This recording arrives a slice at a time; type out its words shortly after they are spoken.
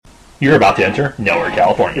You're about to enter Nowhere,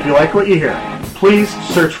 California. If you like what you hear, please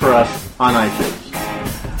search for us on iTunes.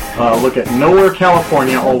 Look at Nowhere,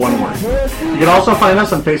 California, all one word. You can also find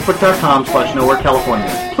us on Facebook.com/Nowhere,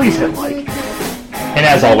 California. Please hit like. And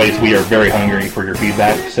as always, we are very hungry for your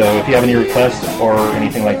feedback, so if you have any requests or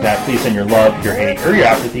anything like that, please send your love, your hate, or your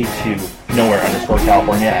apathy to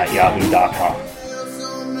nowhere_California@yahoo.com.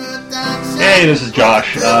 Hey, this is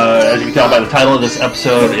Josh. As you can tell by the title of this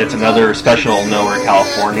episode, it's another special Nowhere,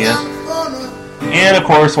 California. And of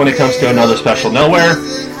course, when it comes to another special Nowhere,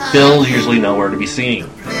 Bill's usually nowhere to be seen.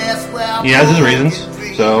 He has his reasons,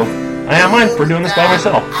 so I have mine for doing this by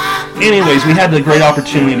myself. Anyways, we had the great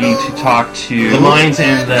opportunity to talk to the minds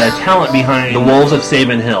and the talent behind The Wolves of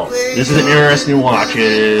Savin Hill. This is an interesting watch. It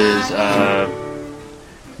is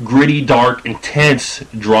gritty, dark, intense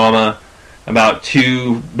drama about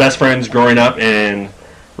two best friends growing up and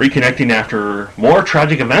reconnecting after more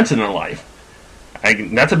tragic events in their life.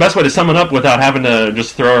 That's the best way to sum it up without having to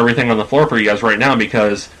just throw everything on the floor for you guys right now,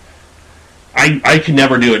 because I can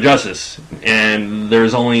never do it justice, and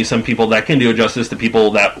there's only some people that can do it justice, the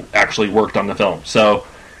people that actually worked on the film. So,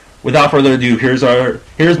 without further ado, here's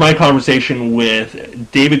my conversation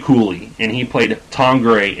with David Cooley, and he played Tom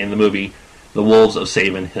Gray in the movie The Wolves of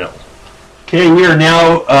Savin Hill. Okay, we are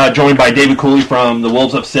now joined by David Cooley from The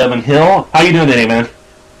Wolves of Savin Hill. How you doing today, man?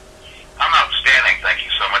 I'm outstanding. Thank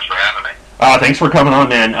you so much for having me. Thanks for coming on,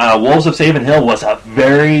 man. Wolves of Savin Hill was a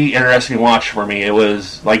very interesting watch for me. It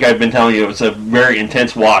was, like I've been telling you, it was a very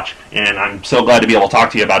intense watch, and I'm so glad to be able to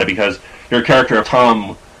talk to you about it, because your character of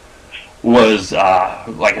Tom was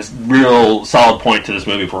like a real solid point to this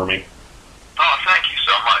movie for me. Oh, thank you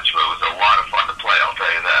so much. It was a lot of fun to play, I'll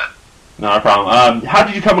tell you that. Not a problem. How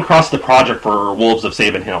did you come across the project for Wolves of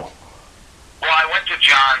Savin Hill? Well, I went to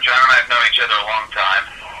John. John and I have known each other a long time.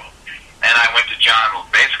 And I went to John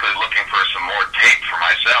basically looking for some more tape for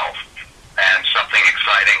myself and something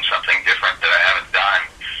exciting, something different that I haven't done.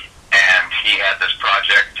 And he had this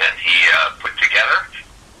project, and he put together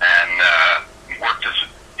and worked his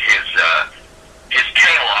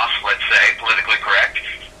tail off, let's say, politically correct,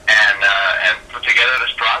 and put together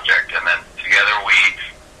this project. And then together we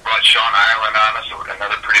brought Sean Ireland on as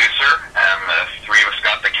another producer, and the three of us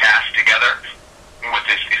got the cast together with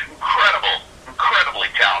this incredibly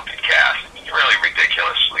talented cast. It's really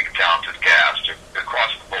ridiculously talented cast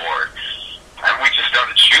across the board. And we just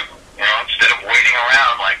started shooting. You know, instead of waiting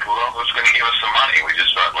around like, well, who's going to give us some money? We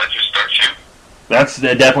just thought, let's just start shooting. That's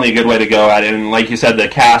definitely a good way to go at it. And like you said, the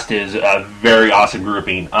cast is a very awesome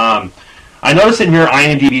grouping. I noticed in your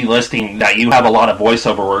IMDb listing that you have a lot of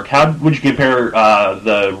voiceover work. How would you compare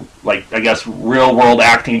real world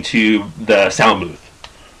acting to the sound booth?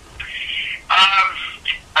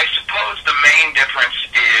 I suppose the main difference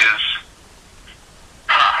is,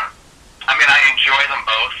 I enjoy them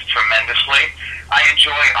both tremendously. I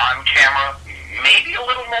enjoy on camera maybe a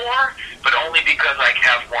little more, but only because I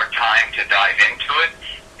have more time to dive into it.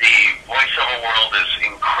 The voiceover world is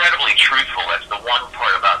incredibly truthful. That's the one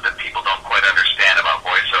part about that people don't quite understand about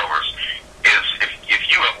voiceovers, is if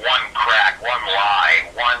you have one crack, one lie,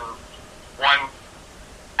 one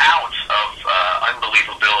ounce of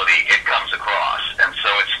unbelievability, it comes across. And so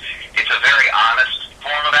it's a very honest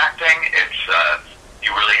form of acting. It's you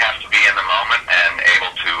really have to be in the moment and able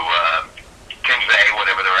to convey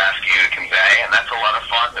whatever they're asking you to convey, and that's a lot of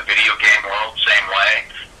fun. The video game world, same way.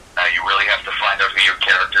 You really have to find out who your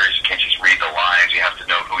character is. You can't just read the lines. You have to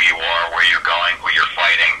know who you are, where you're going, who you're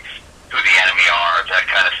fighting, who the enemy are, that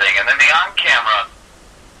kind of thing. And then the on-camera,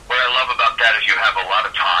 what I love about that is you have a lot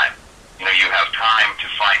of time. You know, you have time to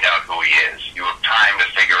find out who he is. You have time to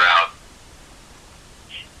figure out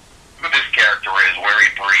who this character is, where he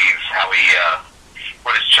breathes, how he,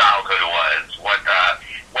 what his childhood was, what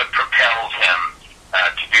propels him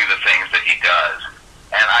to do the things that he does.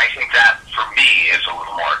 And I think that, for me, is a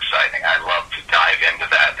little more exciting. I love to dive into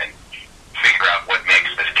that and figure out what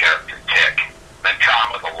makes this character tick. And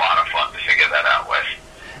Tom was a lot of fun to figure that out with.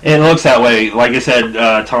 And it looks that way. Like I said,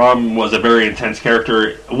 Tom was a very intense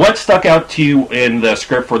character. What stuck out to you in the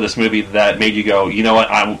script for this movie that made you go, you know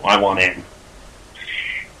what, I want in?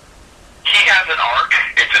 He has an arc.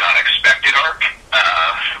 It's an unexpected arc.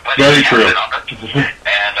 But very true. Has an arc.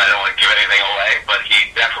 And I don't want to give anything away, but he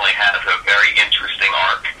definitely has a very interesting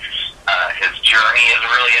arc. His journey is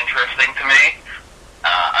really interesting to me.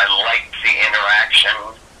 I liked the interaction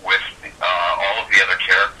with all of the other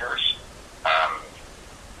characters.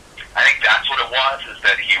 I think that's what it was, is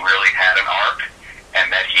that he really had an arc, and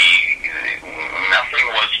that nothing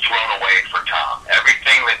was thrown away for Tom.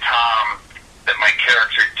 Everything that my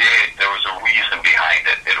character did, there was a reason behind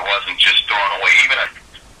it. It wasn't just thrown away. Even an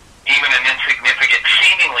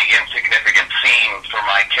seemingly insignificant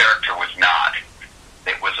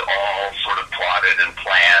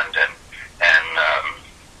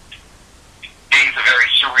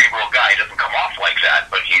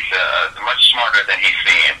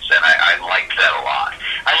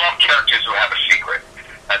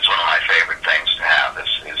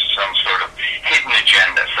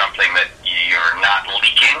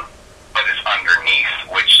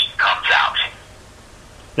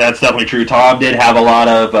That's definitely true. Tom did have a lot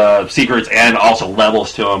of secrets and also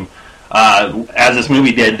levels to him. As this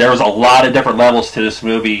movie did, there was a lot of different levels to this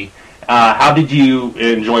movie. How did you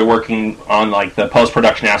enjoy working on like the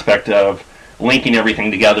post-production aspect of linking everything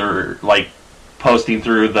together, like posting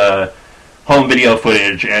through the home video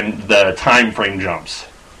footage and the time frame jumps?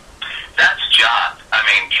 That's John. I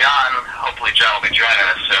mean, John, hopefully John will be joining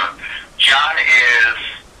us soon. John is,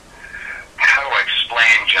 how do I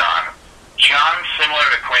explain John? John, similar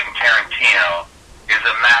to Quentin Tarantino, is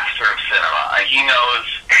a master of cinema. He knows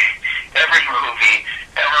every movie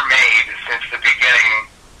ever made since the beginning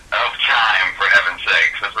of time, for heaven's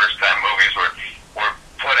sakes. The first time movies were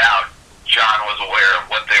put out, John was aware of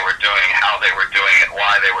what they were doing, how they were doing it,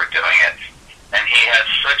 why they were doing it. And he has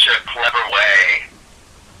such a clever way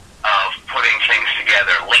of putting things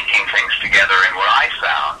together, linking things together in what I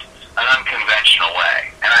found an unconventional way.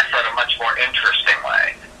 And I thought a much more interesting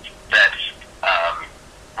way that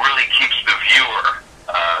really keeps the viewer,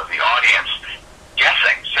 the audience,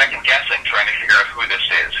 guessing, second guessing, trying to figure out who this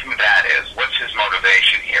is, who that is, what's his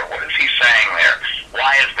motivation here, what is he saying there,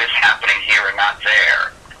 why is this happening here and not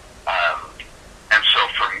there. And so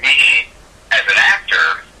for me, as an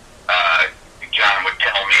actor, John would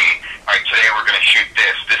tell me, all right, today we're going to shoot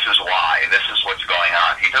this, this is why, this is what's going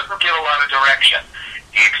on. He doesn't give a lot of direction.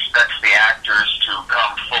 He expects the actors to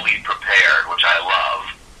come fully prepared, which I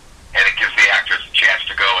love, and it gives the actors a chance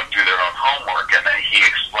to go and do their own homework, and then he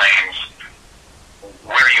explains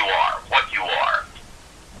where you are, what you're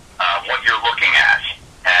looking at,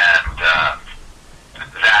 and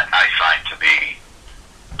that I find to be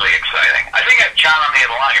really exciting. I think I have John on the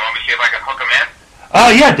other line. You want me to see if I can hook him in?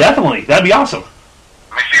 Yeah, definitely. That'd be awesome.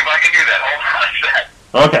 Let me see if I can do that. Hold on a sec.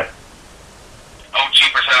 Okay. Oh,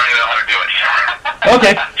 jeepers, I don't even know how to do it.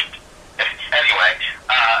 Okay. Anyway,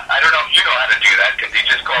 I don't know if you know how to do that, because he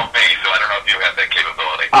just called me, so I don't know if you have that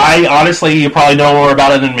capability. Honestly, you probably know more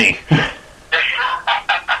about it than me.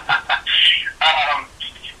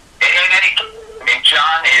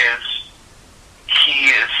 John he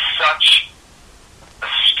is such a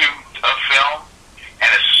student of film and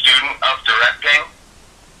a student of directing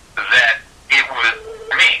that it was,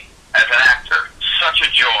 for me, as an actor, such a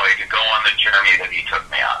joy to go on the journey that he took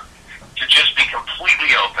me on. To just be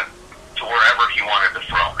completely open to wherever he wanted to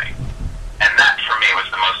throw me. And that, for me, was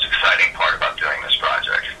the most exciting part about doing this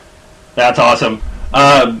project. That's awesome.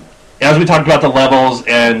 As we talked about the levels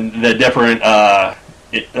and the different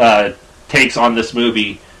takes on this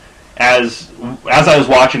movie, as I was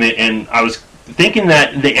watching it and I was thinking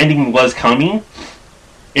that the ending was coming,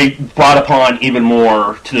 it brought upon even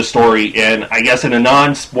more to the story, and I guess in the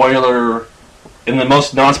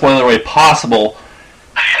most non-spoiler way possible.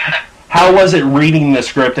 How was it reading the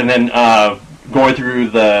script and then going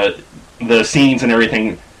through the scenes and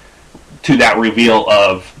everything to that reveal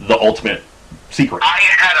of the ultimate secret? I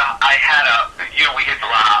had a we had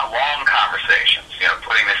long conversations.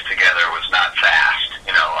 Putting this together was not fast.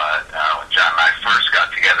 When John and I first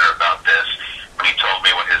got together about this, when he told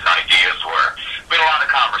me what his ideas were, we had a lot of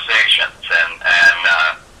conversations, and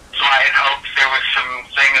so I had hoped there was some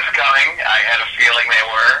things coming. I had a feeling they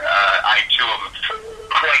were. I too am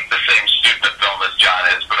quite the same student of film as John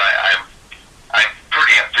is, but I'm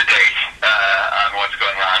pretty up to date on what's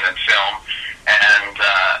going on in film, and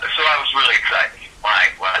so I was really excited.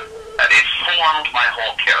 It formed my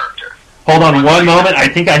whole character. Hold on one moment. I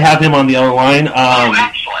think I have him on the other line.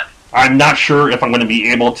 Excellent. I'm not sure if I'm going to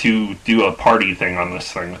be able to do a party thing on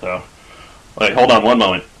this thing, though. Wait, hold on one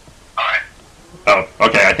moment. All right. Oh,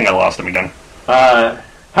 okay. I think I lost him again.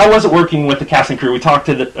 How was it working with the cast and crew? We talked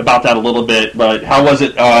about that a little bit, but how was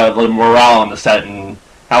it, the morale on the set, and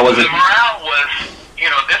how was it? The morale was,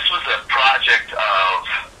 this was a project of,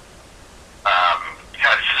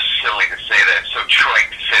 God, it's so silly to say that, it's so trite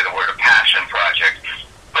to say the word a passion project,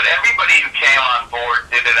 but everybody who came on board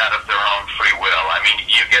did it out of their own free will. I mean,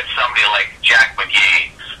 you get somebody like Jack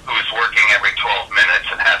McGee, who is working every 12 minutes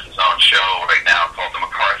and has his own show right now called The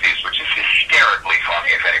McCarthys, which is hysterically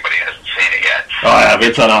funny if anybody hasn't seen it yet. Oh, I have.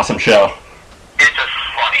 It's an awesome show. It's a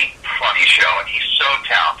funny show, and he's so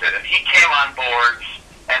talented. And he came on board,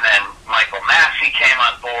 and then Michael Massey came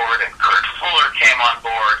on board, and Kurt Fuller came on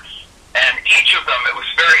board, and each of them, it was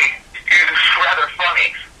rather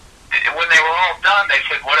funny. When they were all done, they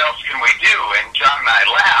said, what else can we do? And John and I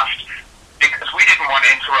laughed, because we didn't want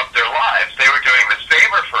to interrupt their lives. They were doing this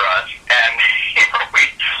favor for us, and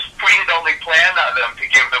we had only planned on them to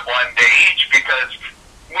give them one day each, because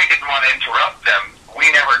we didn't want to interrupt them. We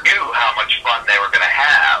never knew how much fun they were going to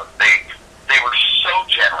have. They were so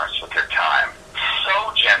generous with their time,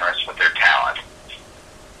 so generous with their talent.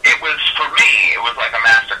 For me, it was like a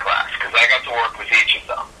master class, because I got to work with each of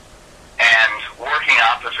them.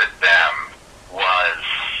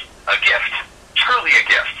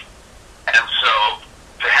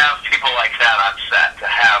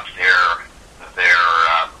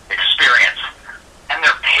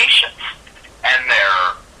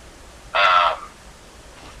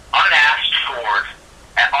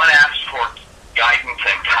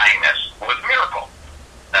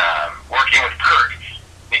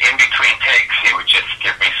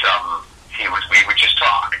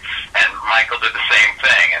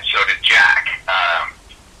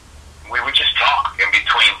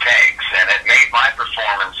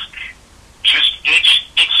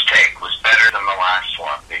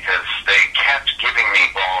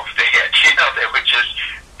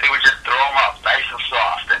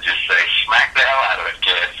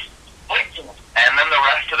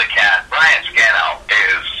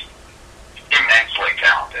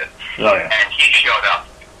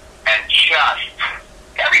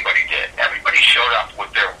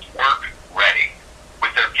 with their work ready, with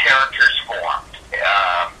their characters formed.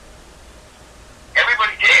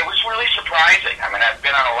 Everybody did. It was really surprising. I mean, I've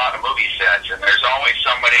been on a lot of movie sets, and there's always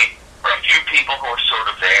somebody or a few people who are sort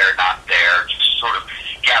of there, not there, just sort of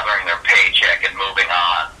gathering their paycheck and moving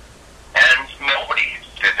on. And nobody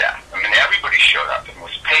did that. I mean, everybody showed up and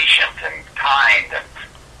was patient and kind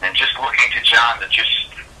and just looking to John to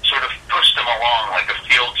just sort of push them along like a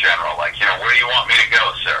field general, like, you know, where do you want me to go,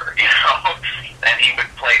 sir? You know? And he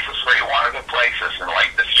would place us where he wanted to place us and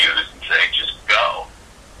light the fuse and say, just go.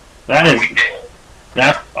 We did.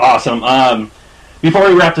 That's awesome. Before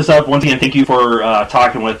we wrap this up, once again, thank you for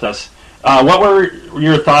talking with us. What were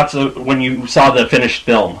your thoughts when you saw the finished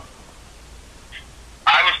film?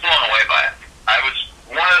 I was blown away by it.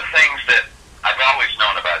 One of the things that I've always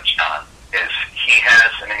known about John is he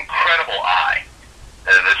has an incredible eye.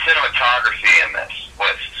 The cinematography in this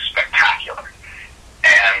was spectacular.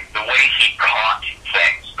 And the way he caught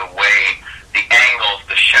things, the way the angles,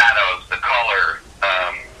 the shadows, the color,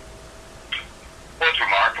 was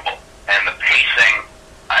remarkable. And the pacing,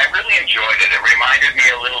 I really enjoyed it. It reminded me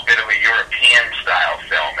a little bit of a European-style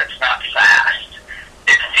film. It's not fast.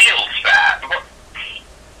 It feels fast. What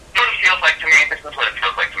it feels like to me, this is what it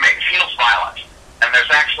feels like to me. It feels violent. And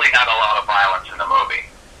there's actually not a lot of violence in the movie.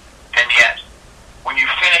 And yet, when you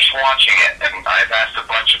finish watching it, and I've asked a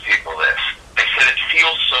bunch of people this, they said it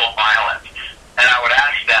feels so violent. And I would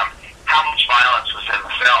ask them how much violence was in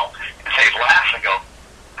the film. And they'd laugh and go,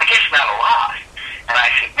 I guess not a lot. And I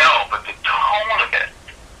said, no, but the tone of it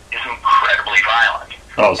is incredibly violent.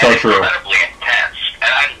 Oh, so true. Incredibly intense. And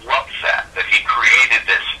I love that he created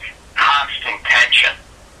this constant tension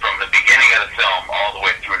from the beginning of the film all the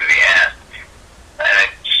way through to the end. And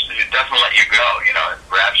it doesn't let you go. You know, it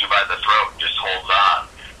grabs you by the throat and just holds on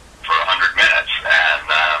for 100 minutes. And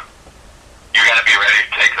you got to be ready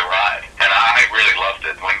to take the ride. And I really loved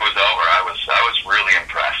it. When it was over, I was really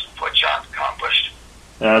impressed with what John accomplished.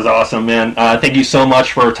 That was awesome, man. Thank you so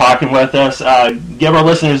much for talking with us. Give our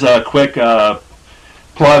listeners a quick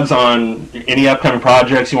plugs on any upcoming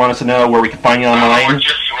projects you want us to know, where we can find you online. We're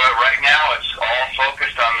just, right now, it's all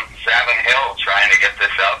focused on Savin Hill, trying to get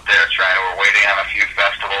this out there. We're waiting on a few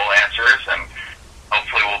festival answers, and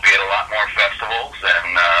hopefully we'll be at a lot more festivals,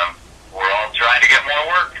 and we're all trying to get more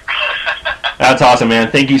work. That's awesome,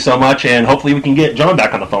 man. Thank you so much, and hopefully we can get John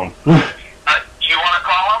back on the phone. Do you want to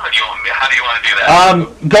call him, or how do you want to do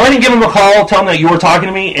that? Go ahead and give him a call. Tell him that you were talking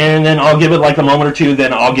to me, and then I'll give it like a moment or two.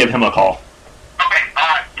 Then I'll give him a call. Okay. All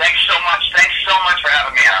right. Thanks so much. Thanks so much for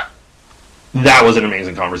having me on. That was an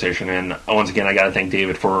amazing conversation, and once again, I got to thank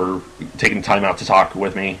David for taking time out to talk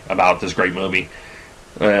with me about this great movie.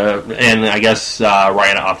 And I guess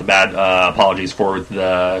right off the bat, apologies for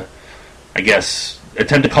the,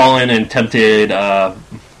 attempt to call in and attempted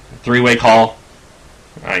three-way call.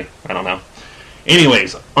 I don't know.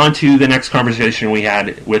 Anyways, on to the next conversation we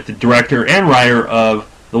had with the director and writer of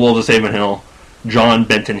The Wolves of Savin Hill, John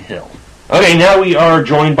Benton Hill. Okay, now we are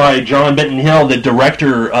joined by John Benton Hill, the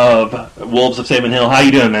director of Wolves of Savin Hill. How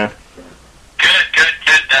you doing, man? Good.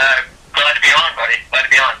 Glad to be on, buddy. Glad to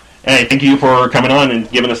be on. Hey, thank you for coming on and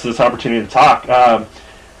giving us this opportunity to talk. I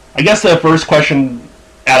guess the first question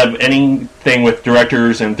out of anything with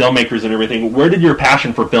directors and filmmakers and everything, where did your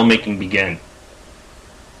passion for filmmaking begin?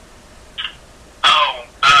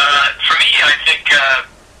 For me, I think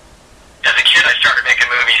as a kid I started making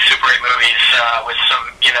movies, Super 8 movies, with some,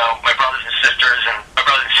 my brothers and sisters, and my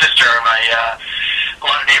brother and sister, and a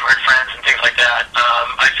lot of neighborhood friends and things like that.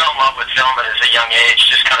 I fell in love with film at a young age,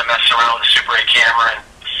 just kind of messing around with a Super 8 camera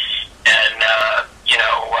and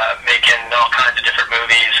making all kinds of different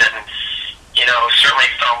movies, and certainly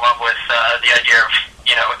fell in love with the idea of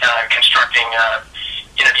constructing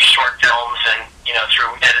these short films, and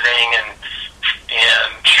through editing and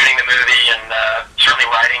shooting the movie, and certainly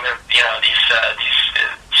writing these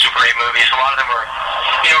Super 8 movies. A lot of them were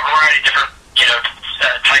a variety of different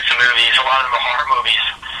types of movies. A lot of them are horror movies,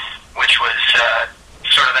 which was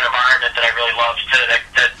sort of an environment that I really loved.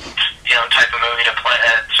 That type of movie to play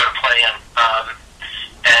in.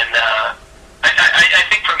 I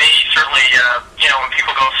think for me, certainly, when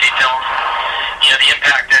people go see films, the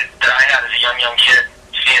impact that I had as a young kid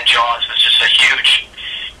seeing Jaws was just a huge,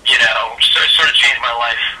 sort of changed my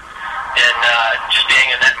life. And just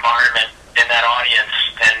being in that environment, in that audience,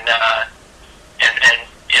 and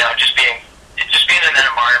just being in that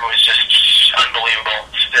environment was just unbelievable.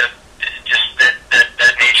 Just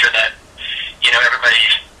that nature that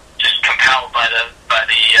everybody's just compelled by the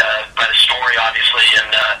story, obviously,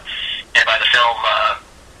 and by the film.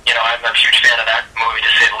 I'm a huge fan of that movie,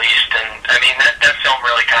 to say the least. And I mean, that film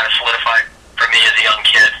really kind of solidified for me as a young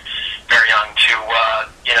kid, very young, to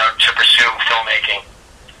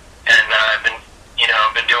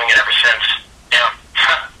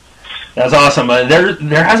That's awesome. There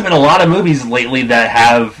has been a lot of movies lately that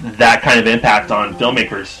have that kind of impact on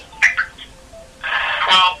filmmakers.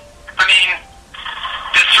 Well, I mean,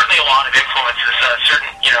 there's certainly a lot of influences. Certain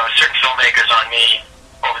filmmakers on me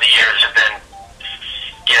over the years have been,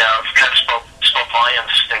 kind of spoke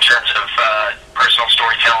volumes in terms of personal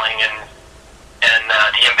storytelling and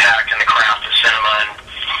the impact and the craft of cinema. And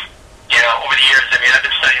over the years, I mean, I've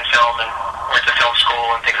been studying film and went to film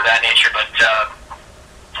school and things of that nature, but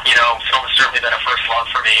film has certainly been a first love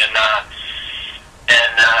for me, and I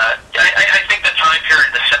think the time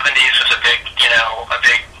period in the '70s was a big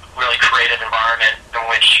really creative environment in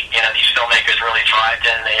which these filmmakers really thrived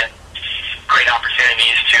in. They had great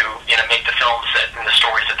opportunities to make the films and the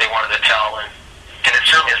stories that they wanted to tell, and it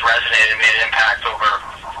certainly has resonated and made an impact over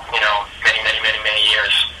many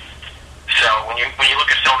years. So when you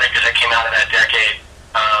look at filmmakers that came out of that decade,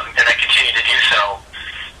 and that continue to do so,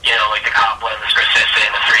 like the Coppola and the Scorsese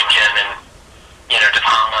and the Friedkin and De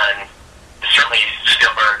Palma and certainly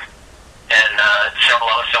Spielberg and several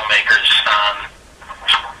other filmmakers,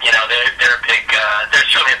 they're a big. They're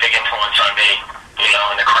certainly a big influence on me,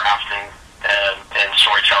 in the craft and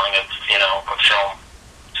storytelling of film.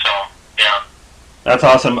 So yeah. That's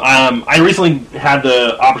awesome. I recently had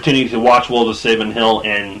the opportunity to watch Wolves of Savin Hill,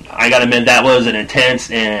 and I gotta admit that was an intense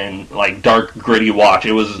and dark, gritty watch.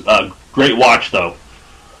 It was a great watch, though.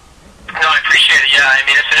 No, I appreciate it. Yeah, I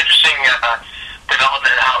mean, it's an interesting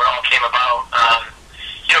development and how it all came about.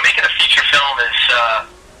 Making a feature film is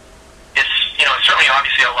certainly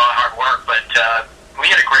obviously a lot of hard work, but we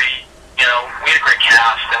had a great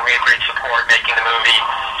cast and we had great support making the movie.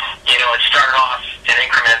 It started off in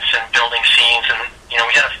increments and building scenes, and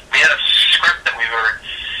we had a script that we were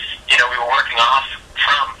working off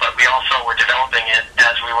from, but we also were developing it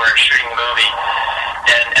as we were shooting the movie,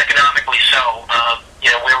 and economically so,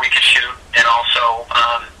 where we could shoot and also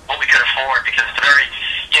what we could afford, because it's a very,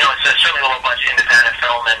 it's certainly a low budget independent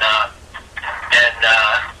film, and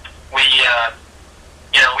we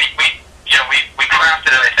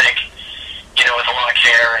crafted it, I think, with a lot of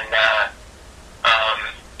care, and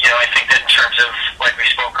I think that in terms of, like we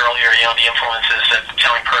spoke earlier, the influences of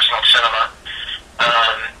telling personal cinema,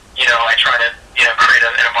 I try to, create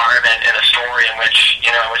an environment and a story in which,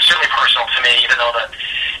 it's certainly personal to me, even though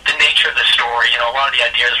the nature of the story, a lot of the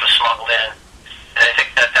ideas were smuggled in, and I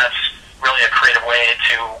think that that's really a creative way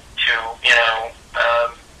to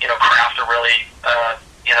craft a really,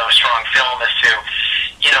 strong film, is to,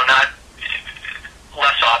 not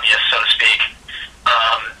less obvious, so to speak.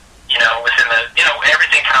 Within the,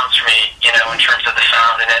 everything counts for me, in terms of the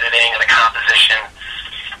sound and editing and the composition.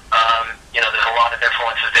 There's a lot of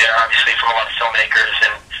influences there, obviously, from a lot of filmmakers,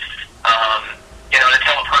 and, to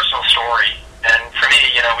tell a personal story. And for me,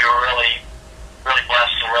 we were really, really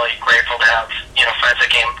blessed and really grateful to have, friends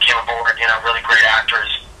that came aboard, really great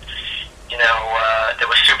actors, that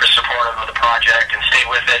was super supportive of the project and stayed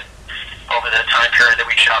with it over the time period that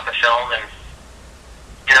we shot the film. And,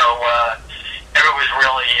 everyone was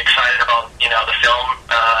really excited about, the film.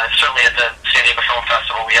 Certainly at the San Diego Film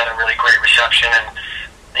Festival, we had a really great reception, and,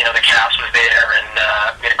 the cast was there, and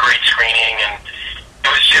we had a great screening, and it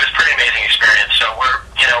was a pretty amazing experience. So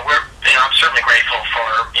I'm certainly grateful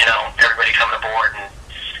for, everybody coming aboard and,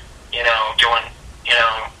 doing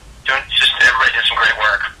just everybody did some great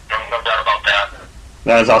work. No doubt about that.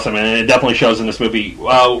 That is awesome, and it definitely shows in this movie.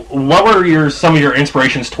 What were some of your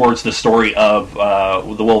inspirations towards the story of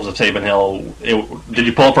the Wolves of Savin Hill? Did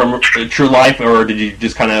you pull it from true life, or did you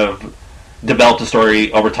just kind of develop the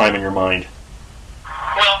story over time in your mind?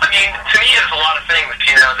 Well, I mean, to me, there's a lot of things.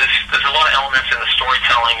 There's a lot of elements in the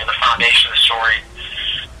storytelling and the foundation of the story.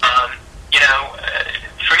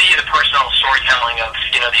 For me, the personal storytelling of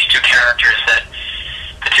these two characters, that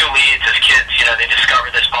the two leads as kids, they discover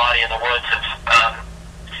this body in the woods of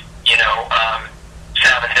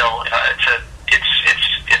Savin Hill.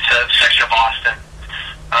 It's a section of Boston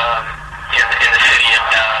in the city,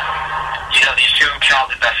 and these two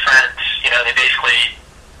childhood best friends, they basically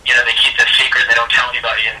they keep this secret, they don't tell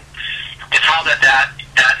anybody, and it's how that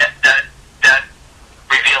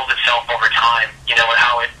reveals itself over time, and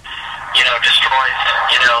how it destroys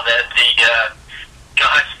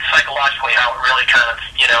psychologically, how it really kind of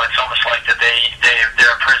it's almost like that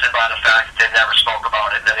they're imprisoned by the fact that they never spoke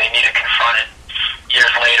about it, and they need to confront it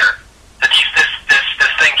years later. That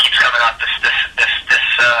this thing keeps coming up, this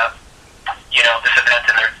event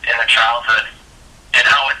in their childhood, and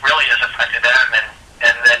how it really has affected them,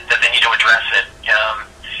 and that they need to address it.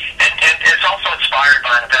 And it's also inspired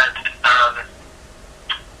by an event.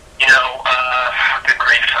 Good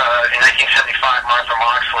grief! In 1975, Martha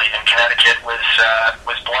Moxley in Connecticut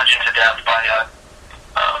was bludgeoned to death by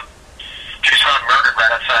was found murdered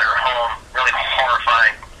right outside her home. Really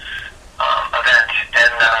horrifying event.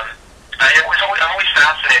 And I'm always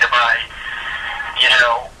fascinated by,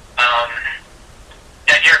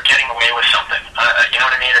 the idea of getting away with something. You know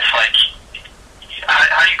what I mean? It's like,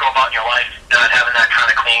 how do you go about in your life not having that kind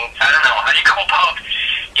of clean? I don't know. How do you go about,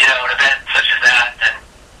 an event such as that?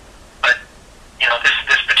 But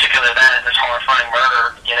this particular event, this horrifying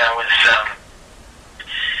murder, is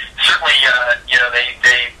certainly,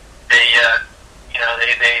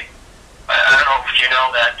 they I don't know if you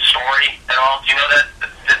know that story at all. Do you know that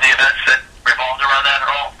the events that revolved around that at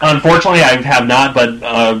all? Unfortunately, I have not, but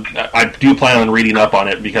I do plan on reading up on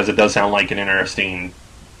it because it does sound like an interesting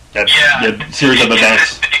series of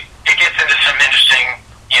events. It gets into some interesting,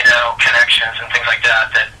 connections and things like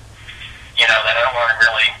that that I don't want to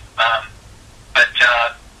really.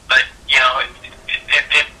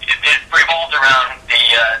 It revolved around the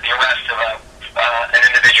arrest of an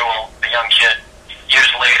individual, a young kid, years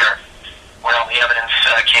later, when all the evidence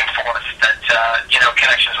came forth that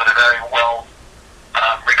connections with a very well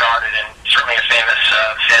regarded and certainly a famous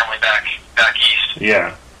family back east.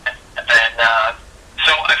 Yeah. And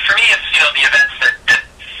so for me, it's the events that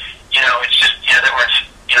it's just that was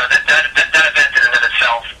that event in and of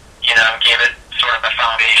itself gave it sort of a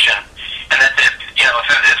foundation, and that if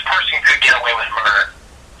this person could get away with murder,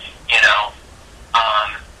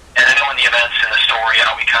 and I know in the events in the story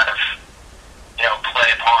how we kind of play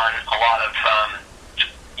upon a lot of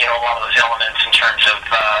those elements in terms of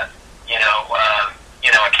a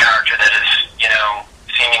character that is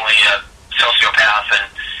seemingly a sociopath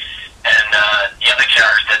and the other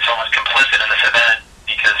character that's almost complicit in this event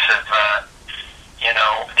because of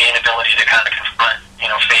the inability to kind of confront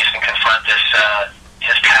face and confront this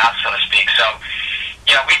his past, so to speak. So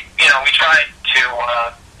we tried to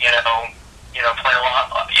play along.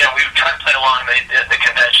 We tried to play along the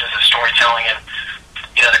conventions of storytelling and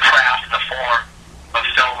the craft and the form of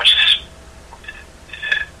film, which is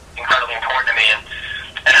incredibly important to me,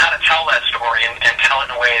 and how to tell that story and tell it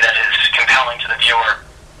in a way that is compelling to the viewer,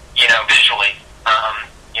 visually,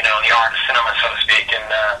 in the art of cinema, so to speak, and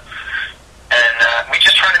we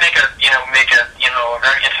just try to make a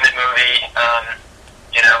very intimate movie,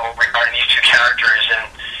 regarding these two characters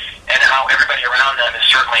and how everybody around them is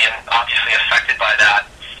certainly and obviously affected by that,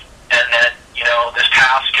 and that this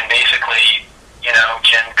past can basically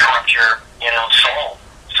can corrupt your soul,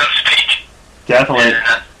 so to speak. Definitely.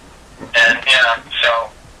 And so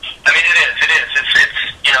I mean it is. It's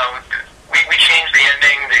we changed the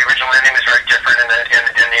ending. The original ending was very different in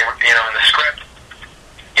the script.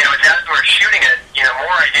 As we were shooting it,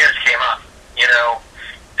 more ideas came up.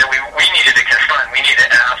 That we needed to confront. We needed to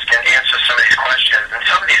ask and answer some of these questions. And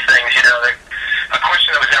some of these things, a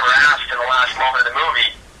question that was never asked in the last moment of the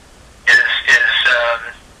movie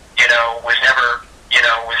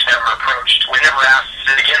was never approached, was never asked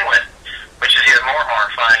to begin with, which is even more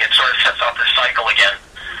horrifying. It sort of sets off the cycle again,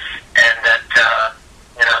 and that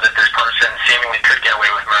that this person seemingly could get away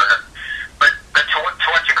with murder. But to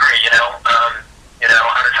what degree?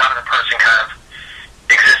 How does a person kind of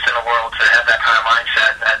exist in the world to have that kind of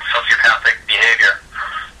mindset, that sociopathic behavior?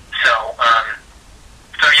 So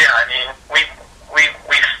yeah, I mean, we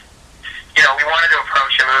wanted to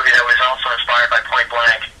approach a movie that was also inspired by Point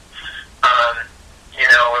Blank,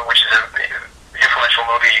 which is an influential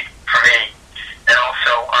movie for me, and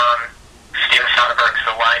also Steven Soderbergh's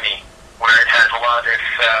The Limey, where it has a lot of its,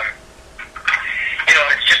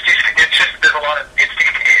 there's a lot of,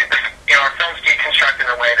 our film's deconstructed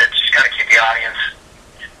in a way that just kind of keep the audience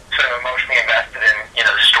sort of emotionally invested in,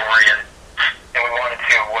 the story, and we wanted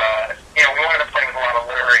to, play with a lot of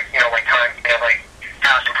literary, like time, like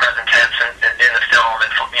past and present tense in the film,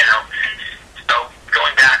 and so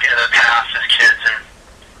going back into the past as kids, and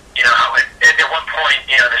how at one point,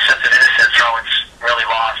 the sense of innocence, how it's really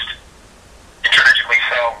lost, and tragically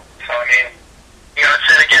so. So I mean,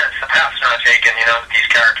 it's the past not taken. These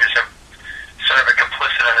characters are sort of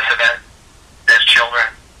complicit in this event as children,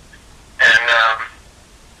 and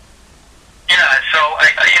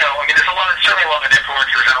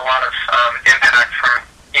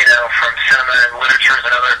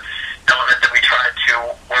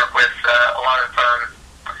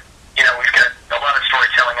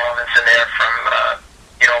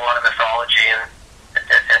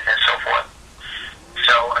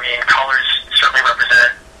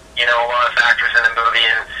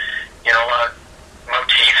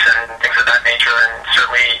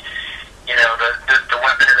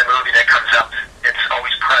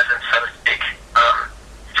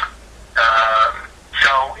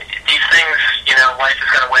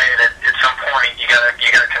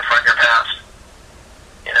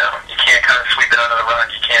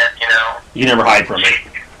You never hide from it. You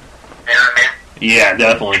know what I mean? Yeah,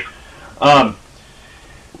 definitely.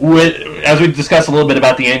 As we discussed a little bit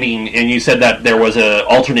about the ending, and you said that there was an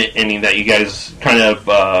alternate ending that you guys kind of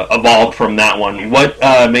evolved from that one. What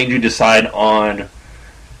made you decide on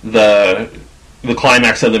the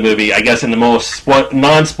climax of the movie? I guess in the most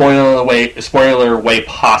non-spoiler way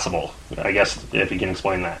possible. I guess if you can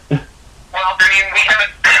explain that. Well, I mean, we haven't,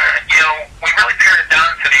 we really pared it down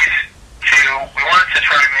to these two. We wanted to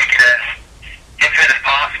try to make it as infinite as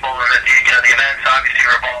possible, and the events obviously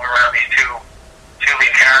revolve around these two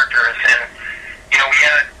lead characters, and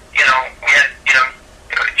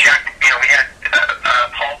Jack, we had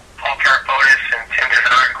Paul Karafotis and Tim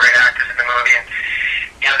Desart, great actors in the movie,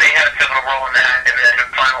 and they had a pivotal role in that, and then the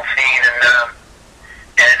final scene, and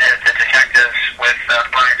as the detectives with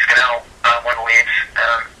Brian Scannell, one of the leads.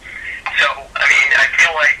 So I mean, I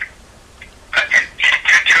feel like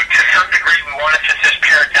to some degree we wanted to just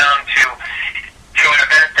pare it down to an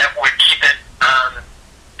event that would keep it.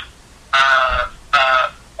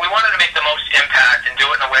 We wanted to make the most impact and do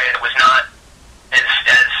it in a way that was not as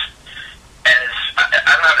I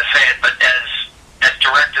don't know how to say it, but as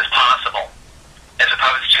direct as possible, as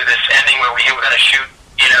opposed to this ending where we were going to shoot,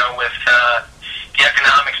 with the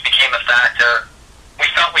economics became a factor. We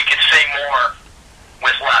felt we could say more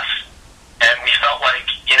with less, and we felt like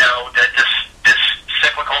that this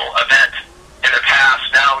cyclical event in the past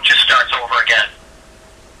now just starts over again.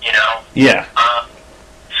 Yeah.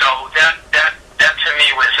 So that to me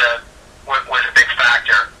was a big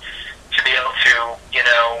factor to be able to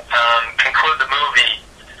conclude the movie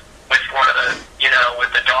with one of the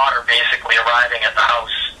with the daughter basically arriving at the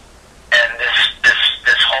house, and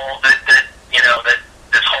this whole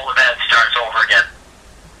this whole event starts over again.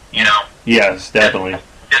 Yes, definitely.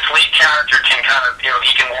 This lead character can kind of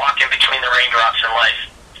he can walk in between the raindrops in life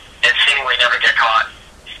and seemingly never get caught,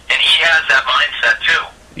 and he has that mindset too.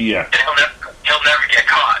 Yeah. And he'll never get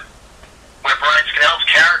caught. Where Brian Scannell's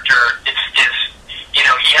character is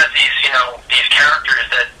he has these characters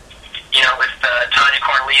that with Tanya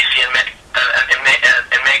Cornelisi and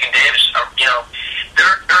Megan Davis,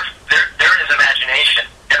 they're in his imagination.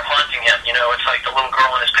 They're haunting him. It's like the little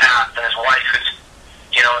girl in his path and his wife who's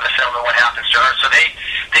in the film and what happens to her. So they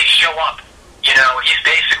show up. He's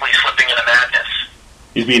basically slipping into madness.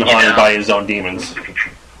 He's being haunted by his own demons.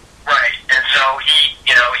 Right, and so he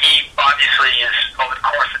obviously is over the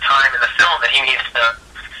course of time in the film that he needs to,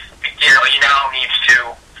 he now needs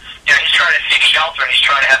to, he's trying to seek shelter and he's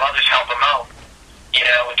trying to have others help him out,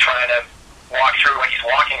 and trying to walk through what he's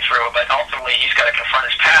walking through, but ultimately he's got to confront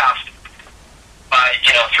his past by,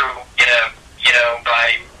 by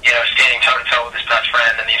standing toe to toe with his best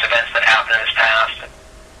friend and these events that happened in his past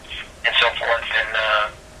and so forth, and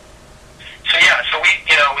so we,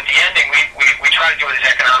 with the ending, we try to do it as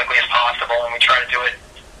economically as possible, and we try to do it,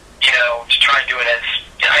 to try to do it as,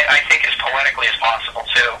 I think, as poetically as possible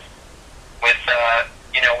too, with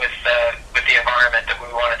the environment that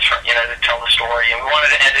we wanted to tell the story, and we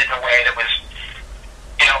wanted to end it in a way that was,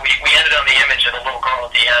 we ended on the image of the little girl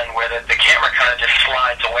at the end, where the camera kind of just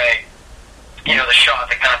slides away, the shot,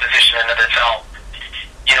 the composition in of itself,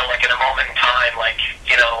 like in a moment in time, like,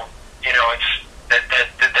 it's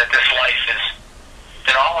that this life is,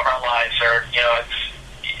 that all of our lives are,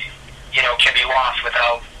 can be lost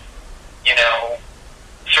without,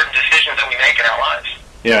 certain decisions that we make in our lives.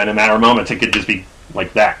 Yeah, in a matter of moments, it could just be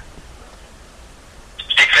like that.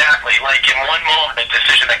 Exactly. Like in one moment, a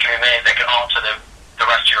decision that can be made that can alter the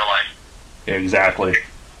rest of your life. Exactly.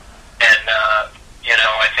 And,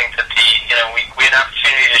 I think that we had an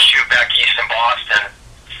opportunity to shoot back east in Boston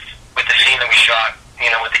with the scene that we shot,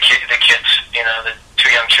 with the kids, the two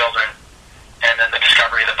young children, and then the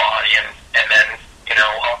discovery of the body, and then,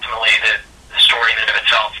 ultimately the story in and of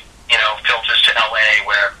itself, filters to LA,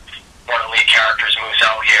 where one of the lead characters moves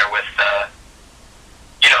out here with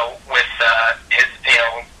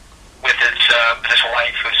his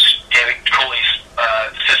wife, who's David Cooley's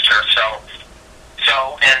sister.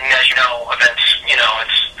 So, and as you know, events,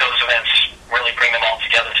 those events really bring them all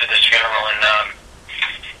together to this funeral, and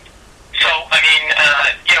so I mean,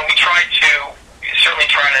 we certainly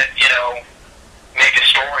try to, make a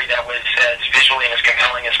story that was as visually and as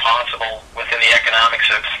compelling as possible within the economics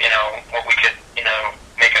of, what we could,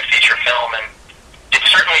 make a feature film. And it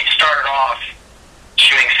certainly started off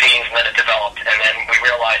shooting scenes, and then it developed, and then we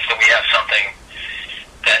realized that we have something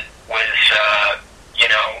that was,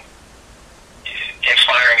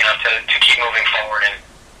 inspiring enough to keep moving forward and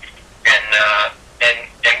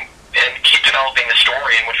keep developing the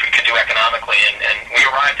story in which we could do economically. And we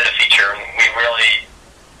arrived at a feature, and we really,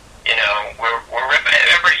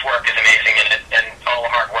 everybody's work is amazing, and all the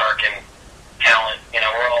hard work, and talent.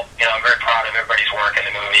 I'm very proud of everybody's work in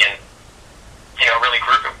the movie, and really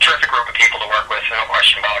terrific group of people to work with, no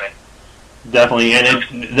question about it. Definitely, and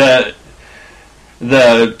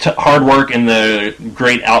the hard work and the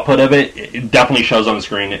great output of it definitely shows on the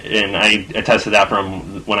screen, and I attested that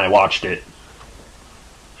from when I watched it.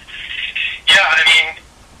 Yeah, I mean,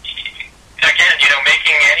 again,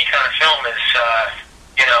 making any kind of film is,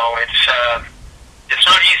 it's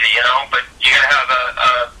not easy, but you gotta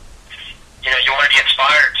have you want to be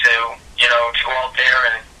inspired to go out there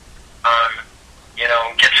and,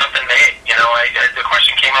 get something made. The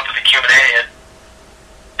question came up at the Q&A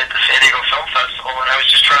at the San Diego Film Festival, and I was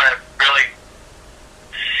just trying to really,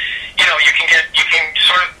 you can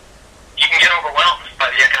get overwhelmed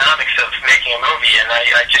by the economics of making a movie, and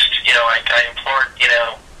I just, I implored,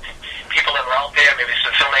 people that were out there, maybe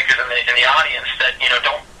some filmmakers in the audience, that,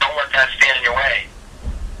 don't let that stand in your way.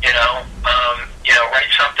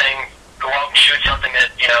 Write something, go out and shoot something that,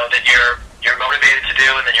 that you're motivated to do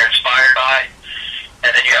and that you're inspired by,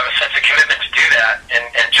 and then you have a sense of commitment to do that, and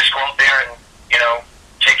just go out there and,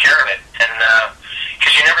 take care of it. And,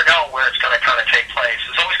 because you never know where it's going to kind of take place.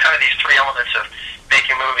 There's always kind of these three elements of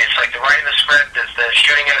making a movie. It's like the writing the script, there's the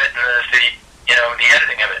shooting of it, and there's the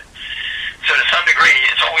editing of it. So to some degree,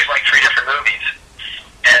 it's always like three different movies.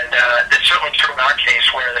 And that's certainly true in our case,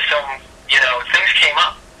 where the film, things came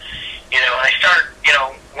up. And I started,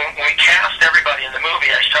 when we cast everybody in the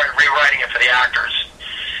movie, I started rewriting it for the actors,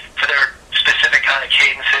 for their specific kind of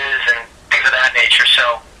cadences and things of that nature.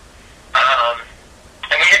 So,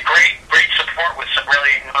 and we had great support with some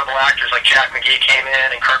really notable actors like Jack McGee came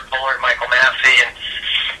in, and Kirk Bullard, Michael Massey, and,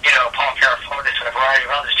 Paul Karafotis, and a variety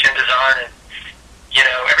of others, Tim Dazan, and,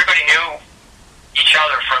 everybody knew each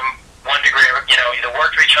other from one degree, either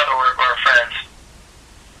worked with each other or friends.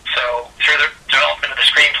 So through the development of the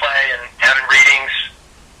screenplay and having readings,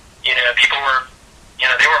 people were,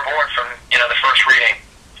 they were aboard from, the first reading.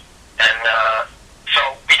 And so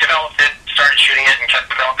we developed it, started shooting it, and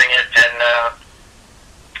kept developing it. And,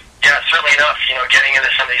 certainly enough, getting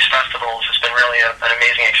into some of these festivals has been really an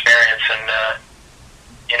amazing experience. And,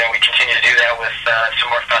 we continue to do that with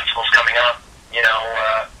some more festivals coming up, in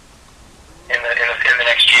the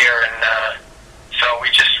next year. And so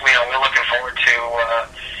we're looking forward to,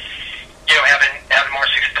 having more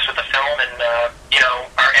success with the film, and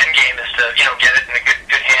our end game is to get it in the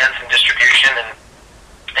good hands and distribution,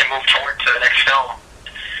 and move toward to the next film,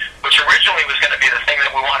 which originally was going to be the thing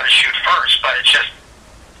that we wanted to shoot first, but it's just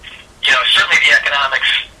certainly the economics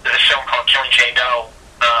of this film called Killing Jane Doe.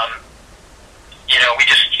 We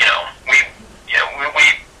just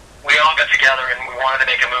we all got together and we wanted to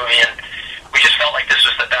make a movie, and we just felt like this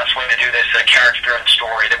was the best way to do this, a character-driven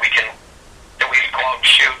story that we can go out and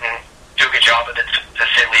shoot and do a good job of it, to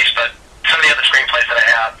say the least. But some of the other screenplays that I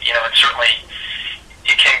have, it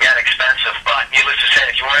can get expensive. But needless to say,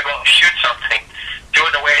 if you want to go out and shoot something, do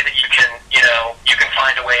it in a way that you can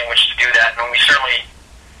find a way in which to do that. And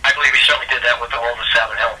I believe we certainly did that with The Wolves of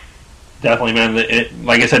Savin Hill. Definitely, man.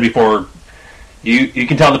 Like I said before, you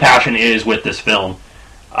can tell the passion is with this film.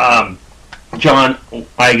 John,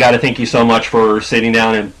 I got to thank you so much for sitting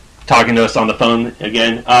down and talking to us on the phone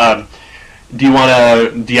again. Do you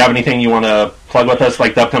have anything you want to plug with us,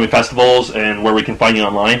 like the upcoming festivals and where we can find you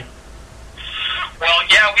online? Well,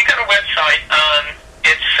 yeah, we got a website.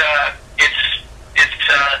 It's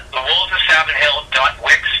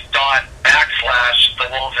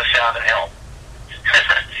thewolvesofsavinhill.wix./thewolvesofsavinhill.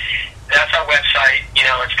 That's our website.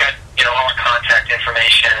 It's got all our contact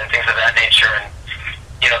information and things of that nature, and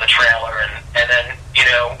the trailer, and then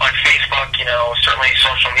on Facebook, certainly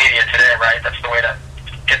social media today, right? That's the way to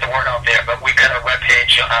get the word out there. But we've got a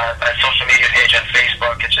webpage, a social media page on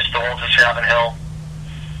Facebook. It's just The Wolves of Savin Hill.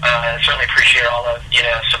 Certainly appreciate all the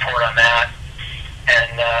support on that.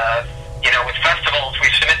 And with festivals, we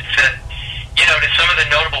submit to to some of the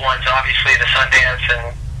notable ones. Obviously, the Sundance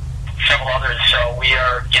and several others. So we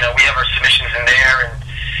have our submissions in there, and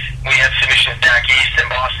we have submissions back east in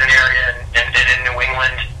Boston area and in New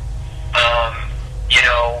England.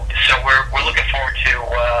 So we're looking forward to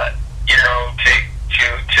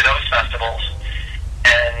to those festivals.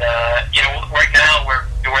 And right now we're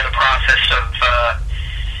in the process of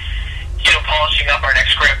polishing up our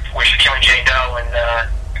next script, which is Killing Jane Doe, and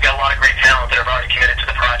we've got a lot of great talent that have already committed to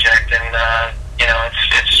the project. And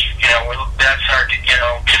that's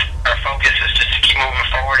our focus is just to keep moving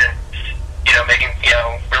forward and making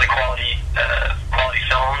really quality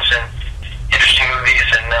films and interesting movies.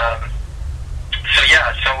 And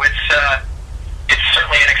so it's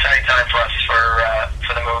certainly an exciting time for us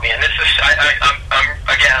for the movie. And this is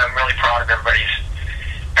I'm really proud of everybody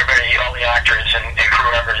the actors and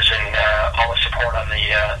crew members and all the support on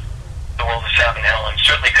the Wolves of Savin Hill, and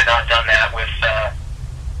certainly could not have done that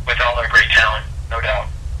with all their great talent, no doubt.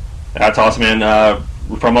 That's awesome, man.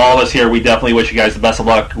 From all of us here, we definitely wish you guys the best of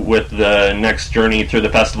luck with the next journey through the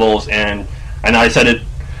festivals. And I know I said it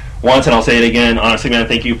once, and I'll say it again. Honestly, man,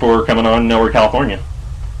 thank you for coming on Nowhere, California.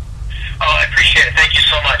 Oh, I appreciate it. Thank you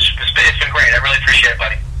so much. It's been great. I really appreciate it,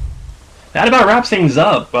 buddy. That about wraps things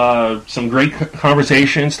up. Some great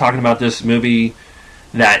conversations talking about this movie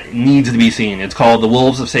that needs to be seen. It's called The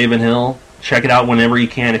Wolves of Savin Hill. Check it out whenever you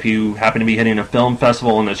can. If you happen to be hitting a film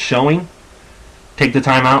festival and it's showing, take the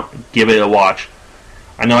time out, give it a watch.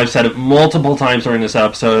 I know I've said it multiple times during this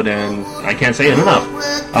episode, and I can't say it enough.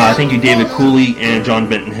 Thank you, David Cooley and John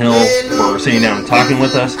Benton Hill, for sitting down and talking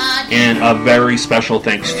with us, and a very special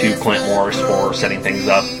thanks to Clint Morris for setting things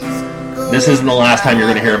up. This isn't the last time you're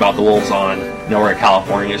going to hear about the Wolves on Nowhere,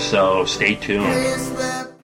 California, so stay tuned.